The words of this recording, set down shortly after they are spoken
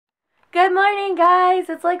Good morning, guys.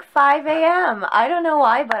 It's like 5 a.m. I don't know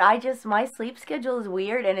why, but my sleep schedule is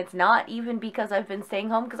weird, and it's not even because I've been staying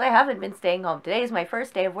home, because I haven't been staying home. Today is my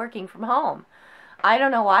first day of working from home. I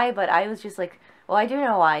don't know why, but I was just like, well, I do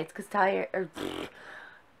know why. It's because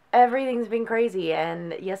everything's been crazy,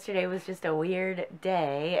 and yesterday was just a weird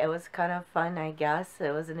day. It was kind of fun, I guess.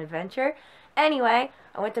 It was an adventure. Anyway,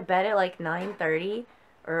 I went to bed at like 9:30,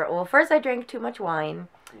 well, first I drank too much wine.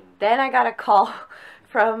 Then I got a call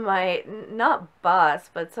from my, not boss,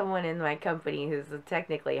 but someone in my company who's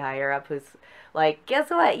technically higher up, who's like, guess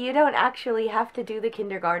what? You don't actually have to do the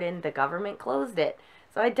kindergarten. The government closed it.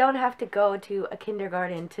 So I don't have to go to a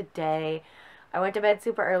kindergarten today. I went to bed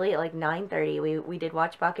super early at like 9:30. We did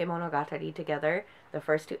watch Bakemonogatari together, the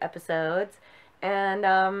first two episodes. And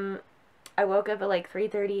I woke up at like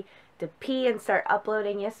 3:30 to pee and start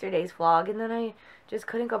uploading yesterday's vlog, and then I just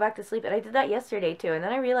couldn't go back to sleep. And I did that yesterday too. And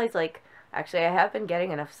then I realized, like, actually I have been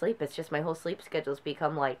getting enough sleep. It's just my whole sleep schedule's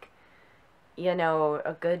become like, you know,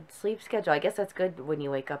 a good sleep schedule. I guess that's good when you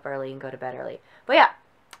wake up early and go to bed early. But yeah,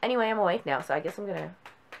 anyway, I'm awake now, so I guess I'm gonna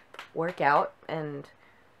work out and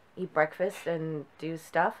eat breakfast and do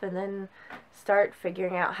stuff, and then start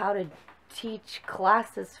figuring out how to teach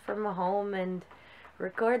classes from home and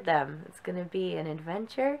record them. It's gonna be an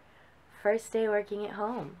adventure. First day working at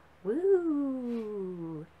home.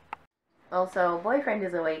 Woo! Also, boyfriend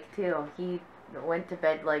is awake too. He went to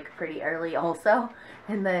bed like pretty early also,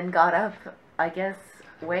 and then got up, I guess,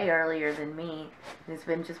 way earlier than me. He's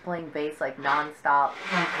been just playing bass like non-stop.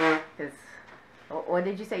 Because, what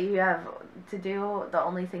did you say you have to do? The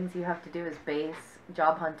only things you have to do is bass,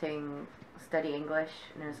 job hunting, study English,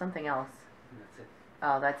 and there's something else. That's it.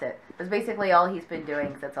 Oh, that's it. That's basically all he's been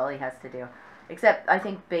doing, 'cause that's all he has to do. Except, I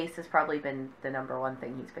think bass has probably been the #1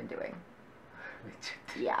 thing he's been doing.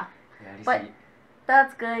 Yeah. But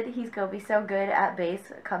that's good. He's going to be so good at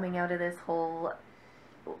bass coming out of this whole,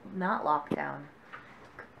 not lockdown,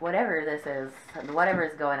 whatever this is, whatever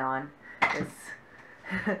is going on, this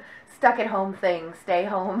stuck at home thing, stay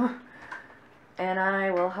home. And I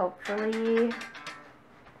will hopefully,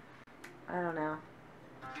 I don't know.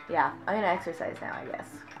 Yeah, I'm going to exercise now, I guess.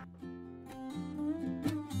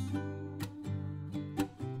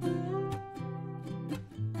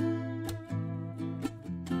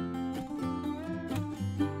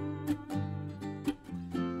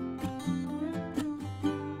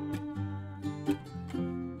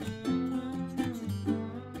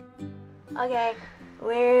 Okay,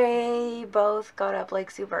 we both got up like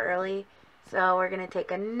super early, so we're gonna take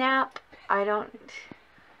a nap.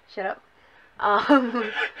 Shut up.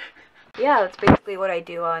 Yeah, that's basically what I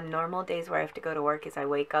do on normal days where I have to go to work, is I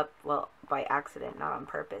wake up, well, by accident, not on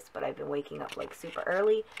purpose, but I've been waking up like super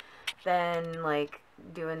early, then like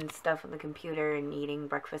doing stuff on the computer and eating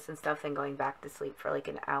breakfast and stuff, then going back to sleep for like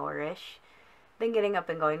an hour-ish, then getting up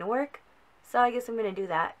and going to work. So I guess I'm gonna do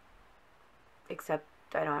that, except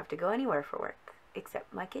I don't have to go anywhere for work,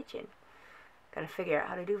 except my kitchen. Gotta figure out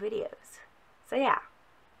how to do videos. So yeah,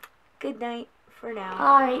 good night for now.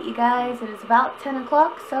 Alright, you guys, it is about 10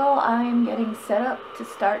 o'clock, so I'm getting set up to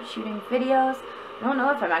start shooting videos. I don't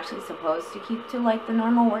know if I'm actually supposed to keep to like the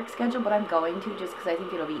normal work schedule, but I'm going to, just because I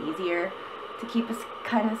think it'll be easier to keep a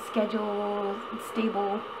kind of schedule,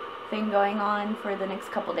 stable thing going on for the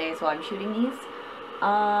next couple days while I'm shooting these.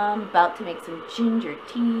 About to make some ginger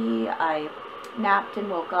tea. I napped and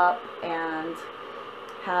woke up and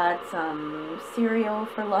had some cereal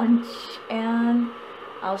for lunch, and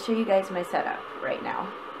I'll show you guys my setup right now.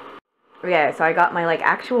 Okay, so I got my like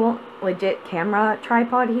actual legit camera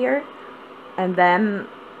tripod here, and then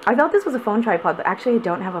I thought this was a phone tripod, but actually I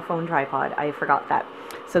don't have a phone tripod. I forgot that.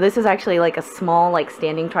 So this is actually like a small like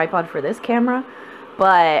standing tripod for this camera,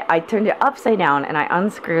 but I turned it upside down and I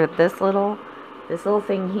unscrewed this little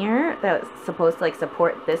thing here that's supposed to like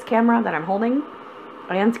support this camera that I'm holding.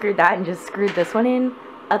 I unscrewed that and just screwed this one in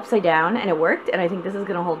upside down, and it worked, and I think this is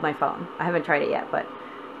gonna hold my phone. I haven't tried it yet, but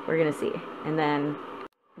we're gonna see. And then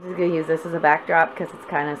I'm just gonna use this as a backdrop because it's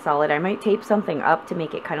kind of solid. I might tape something up to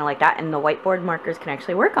make it kind of like that, and the whiteboard markers can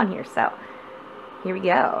actually work on here. So here we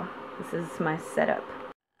go. This is my setup.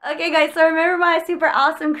 Okay guys, so remember my super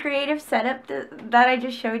awesome creative setup that I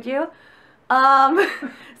just showed you?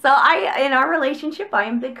 So in our relationship, I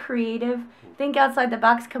am the creative, think outside the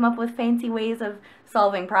box, come up with fancy ways of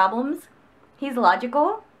solving problems. He's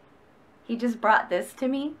logical. He just brought this to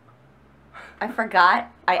me. I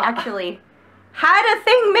forgot. I actually had a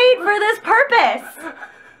thing made for this purpose.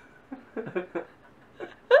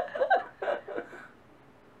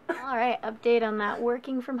 Alright, update on that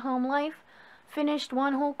working from home life. Finished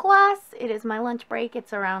one whole class. It is my lunch break.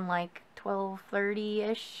 It's around like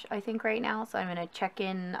 12:30-ish, I think, right now. So I'm gonna check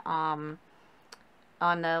in on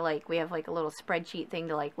the, like, we have like a little spreadsheet thing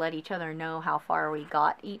to like let each other know how far we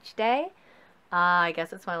got each day. I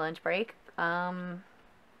guess it's my lunch break.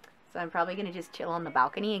 So I'm probably gonna just chill on the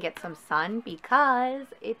balcony and get some sun because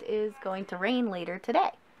it is going to rain later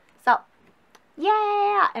today. So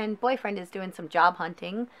yeah, and boyfriend is doing some job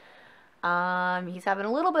hunting. He's having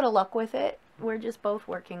a little bit of luck with it. We're just both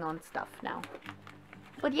working on stuff now.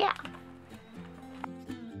 But yeah.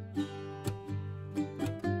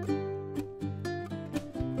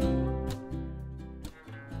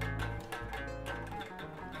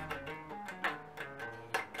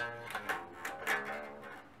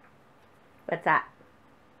 What's that?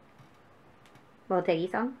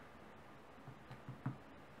 Motegi song?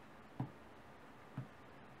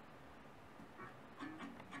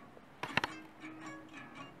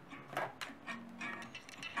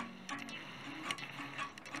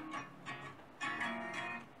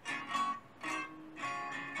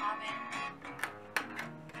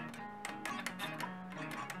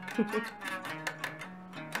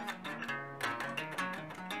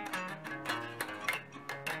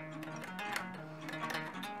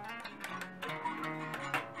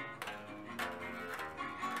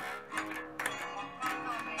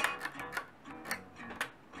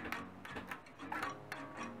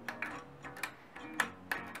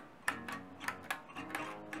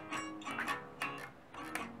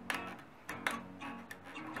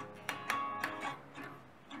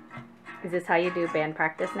 Is this how you do band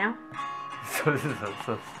practice now? そうです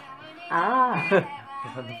そうです。Ah.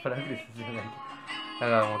 バンドプラクティスじゃないけど。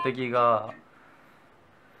だからモテキが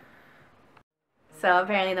So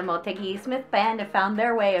apparently the Motegi Smith Band have found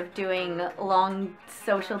their way of doing long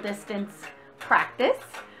social distance practice.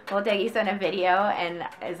 Motegi sent a video and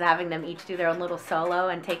is having them each do their own little solo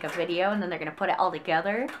and take a video, and then they're going to put it all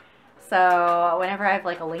together. So whenever I have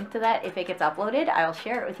like a link to that, if it gets uploaded, I'll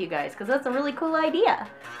share it with you guys because that's a really cool idea.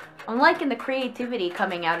 I'm liking the creativity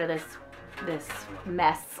coming out of this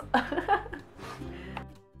mess.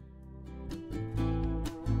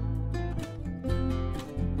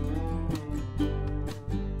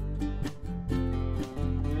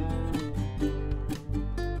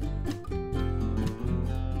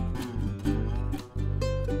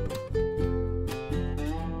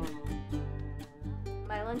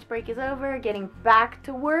 My lunch break is over, getting back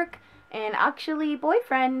to work. And actually,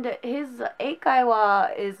 boyfriend, his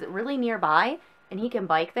Eikaiwa is really nearby, and he can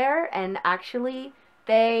bike there, and actually,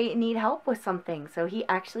 they need help with something. So he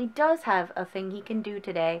actually does have a thing he can do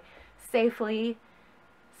today safely.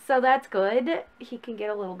 So that's good. He can get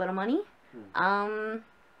a little bit of money.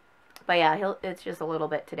 But yeah, it's just a little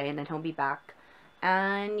bit today, and then he'll be back.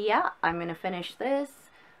 And yeah, I'm going to finish this.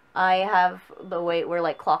 I have the way we're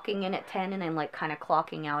like clocking in at 10 and then like kind of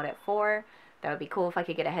clocking out at 4. That would be cool if I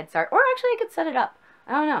could get a head start. Or actually I could set it up.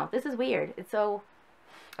 I don't know. This is weird. It's so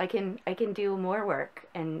I can do more work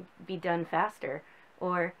and be done faster.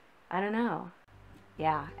 Or I don't know.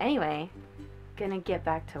 Yeah. Anyway, gonna get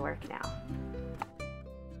back to work now.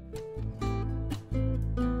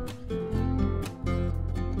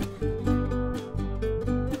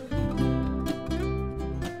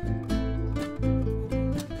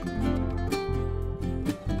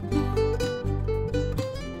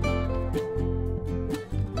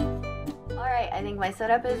 I think my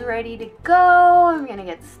setup is ready to go. I'm gonna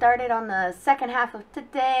get started on the second half of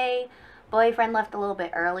today. Boyfriend left a little bit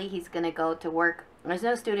early. He's gonna go to work. There's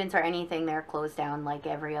no students or anything. They're closed down like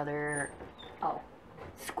every other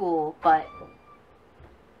school, but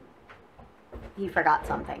he forgot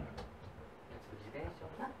something.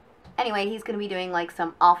 Anyway, he's gonna be doing like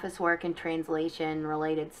some office work and translation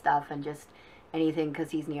related stuff and just anything because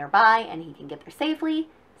he's nearby and he can get there safely.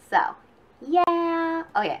 So yeah.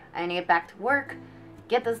 Oh yeah, I need to get back to work,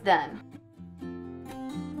 get this done.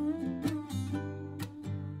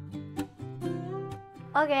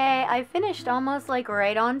 Okay, I finished almost like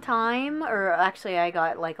right on time, or actually I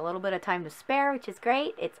got like a little bit of time to spare, which is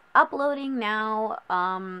great. It's uploading now,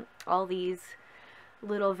 all these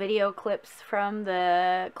little video clips from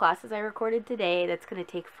the classes I recorded today. That's going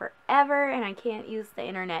to take forever, and I can't use the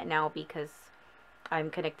internet now because I'm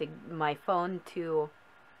connecting my phone to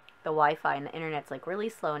the Wi-Fi and the internet's like really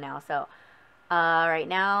slow now. So right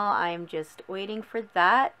now I'm just waiting for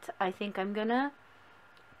that. I think I'm gonna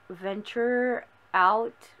venture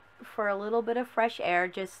out for a little bit of fresh air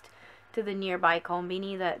just to the nearby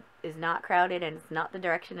kombini that is not crowded and it's not the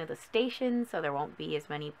direction of the station, so there won't be as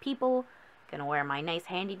many people. Gonna wear my nice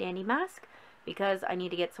handy dandy mask because I need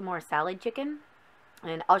to get some more salad chicken,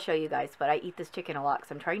 and I'll show you guys, but I eat this chicken a lot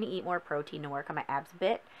because I'm trying to eat more protein to work on my abs a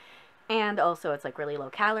bit. And also it's like really low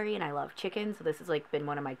calorie, and I love chicken, so this has like been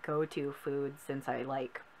one of my go-to foods since I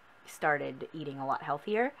like started eating a lot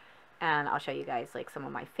healthier. And I'll show you guys like some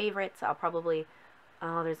of my favorites. I'll probably,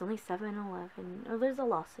 oh, there's only 7-Eleven. Oh, there's a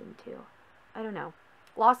Lawson too. I don't know.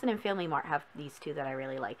 Lawson and Family Mart have these two that I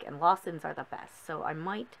really like, and Lawson's are the best, so I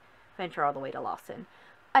might venture all the way to Lawson.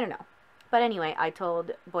 I don't know. But anyway, I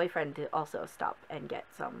told boyfriend to also stop and get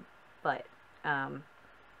some, but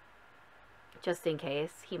just in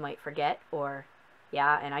case he might forget, or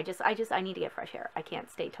yeah, and I need to get fresh air. I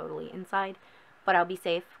can't stay totally inside, but I'll be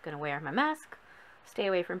safe. Gonna wear my mask, stay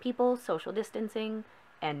away from people, social distancing,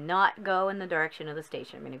 and not go in the direction of the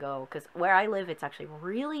station. I'm gonna go, because where I live, it's actually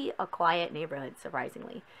really a quiet neighborhood,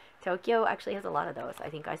 surprisingly. Tokyo actually has a lot of those.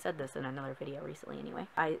 I think I said this in another video recently anyway.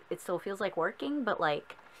 It still feels like working, but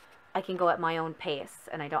like I can go at my own pace,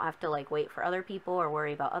 and I don't have to like wait for other people or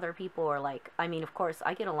worry about other people, or like, I mean, of course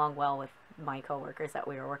I get along well with my coworkers that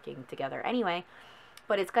we were working together anyway,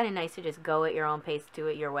 but it's kind of nice to just go at your own pace, do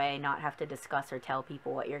it your way, not have to discuss or tell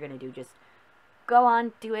people what you're gonna do. Just go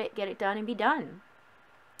on, do it, get it done, and be done.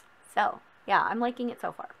 So yeah, I'm liking it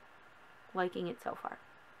so far. Liking it so far.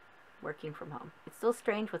 Working from home. It's still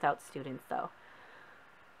strange without students though.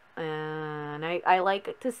 And I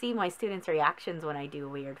like to see my students' reactions when I do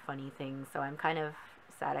weird, funny things. So I'm kind of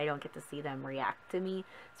sad I don't get to see them react to me.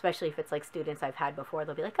 Especially if it's like students I've had before.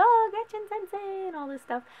 They'll be like, oh, Gretchen Sensei, and all this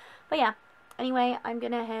stuff. But yeah, anyway, I'm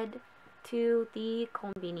gonna head to the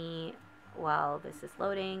konbini while this is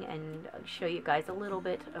loading and show you guys a little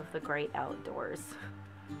bit of the great outdoors.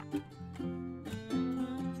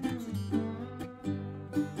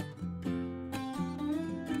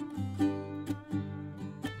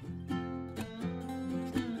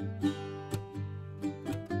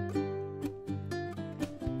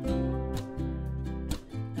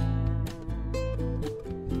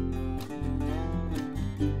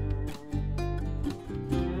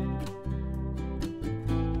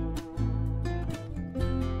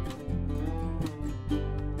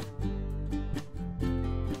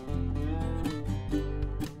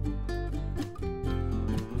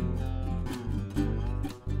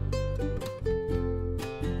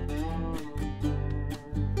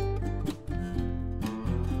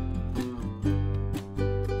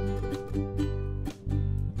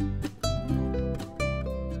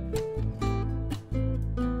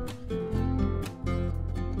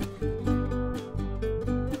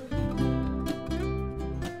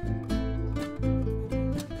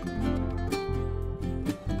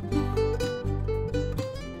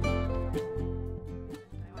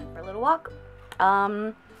 Walk.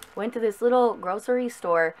 Went to this little grocery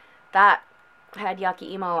store that had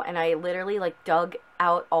Yakiimo, and I literally like dug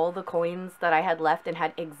out all the coins that I had left and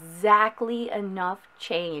had exactly enough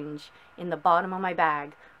change in the bottom of my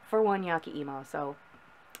bag for one Yakiimo. So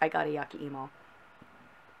I got a Yakiimo.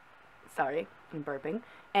 Sorry, I'm burping.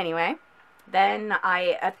 Anyway, then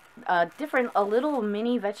at a little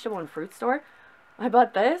mini vegetable and fruit store, I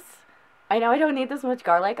bought this. I know I don't need this much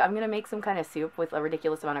garlic. I'm going to make some kind of soup with a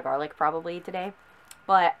ridiculous amount of garlic probably today.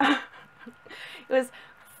 But it was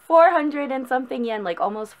 400 and something yen, like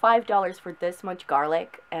almost $5 for this much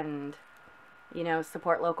garlic, and, you know,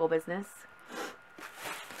 support local business.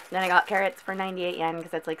 Then I got carrots for 98 yen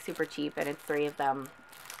because that's like super cheap, and it's 3 of them.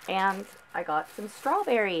 And I got some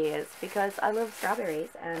strawberries because I love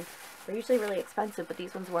strawberries, and they're usually really expensive, but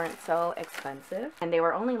these ones weren't so expensive. And they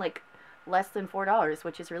were only like less than $4,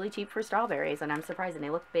 which is really cheap for strawberries, and I'm surprised, and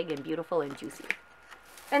they look big and beautiful and juicy.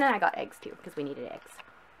 And then I got eggs too, because we needed eggs.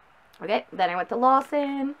 Okay, then I went to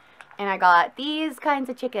Lawson, and I got these kinds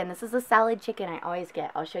of chicken. This is the salad chicken I always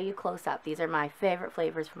get. I'll show you close up. These are my favorite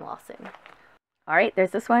flavors from Lawson. Alright,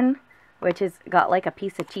 there's this one, which has got like a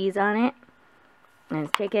piece of cheese on it, and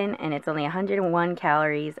it's chicken, and it's only 101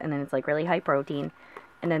 calories, and then it's like really high protein.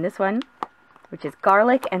 And then this one, which is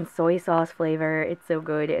garlic and soy sauce flavor. It's so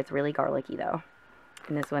good. It's really garlicky though.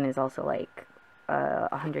 And this one is also like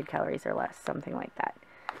 100 calories or less, something like that.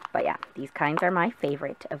 But yeah, these kinds are my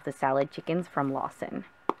favorite of the salad chickens from Lawson.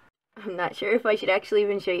 I'm not sure if I should actually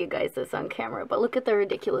even show you guys this on camera, but look at the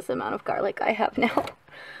ridiculous amount of garlic I have now.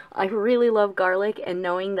 I really love garlic, and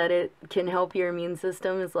knowing that it can help your immune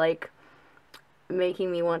system is like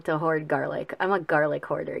making me want to hoard garlic. I'm a garlic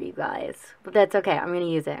hoarder, you guys. But that's okay. I'm going to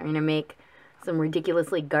use it. I'm going to make some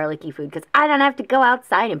ridiculously garlicky food because I don't have to go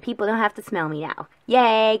outside and people don't have to smell me now.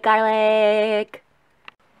 Yay, garlic!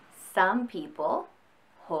 Some people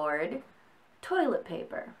hoard toilet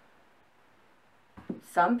paper.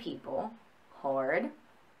 Some people hoard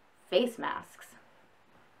face masks.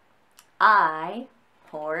 I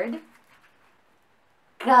hoard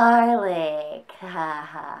garlic. Ha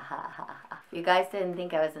ha ha ha. If you guys didn't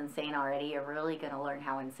think I was insane already, you're really gonna learn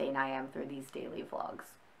how insane I am through these daily vlogs.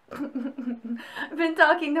 I've been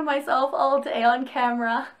talking to myself all day on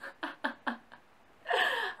camera.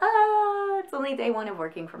 It's only day one of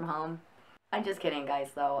working from home. I'm just kidding, guys,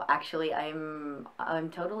 though. Actually, I'm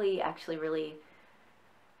totally, actually, really,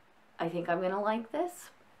 I think I'm gonna like this,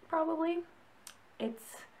 probably. It's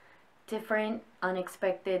different,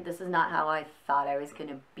 unexpected. This is not how I thought I was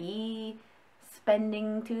gonna be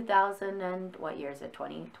spending 2000 and, what year is it,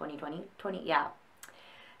 2020, yeah.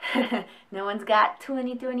 No one's got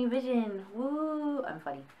 2020 vision. Woo! I'm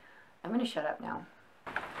funny. I'm gonna shut up now.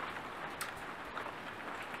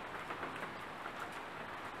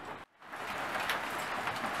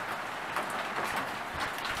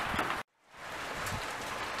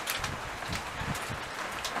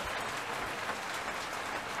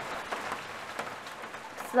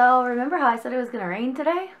 So, remember how I said it was gonna rain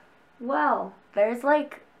today? Well, there's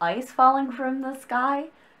like ice falling from the sky.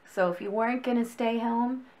 So if you weren't gonna stay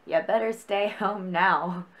home, you better stay home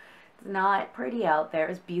now. It's not pretty out there. It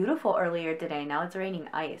was beautiful earlier today. Now it's raining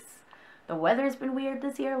ice. The weather's been weird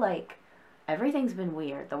this year. Like, everything's been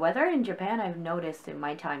weird. The weather in Japan, I've noticed in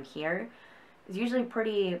my time here, is usually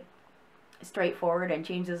pretty straightforward and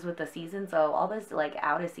changes with the season. So all this like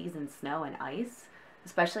out of season snow and ice,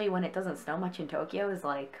 especially when it doesn't snow much in Tokyo, is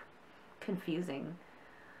like confusing.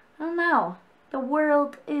 I don't know. The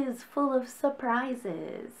world is full of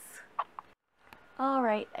surprises.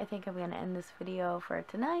 Alright, I think I'm gonna end this video for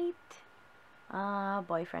tonight.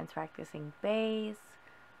 Boyfriend's practicing bass.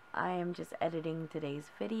 I am just editing today's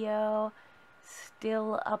video.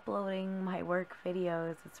 Still uploading my work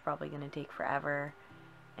videos. It's probably gonna take forever.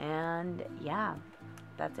 And yeah,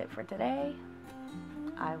 that's it for today.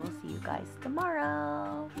 I will see you guys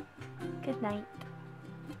tomorrow. Good night.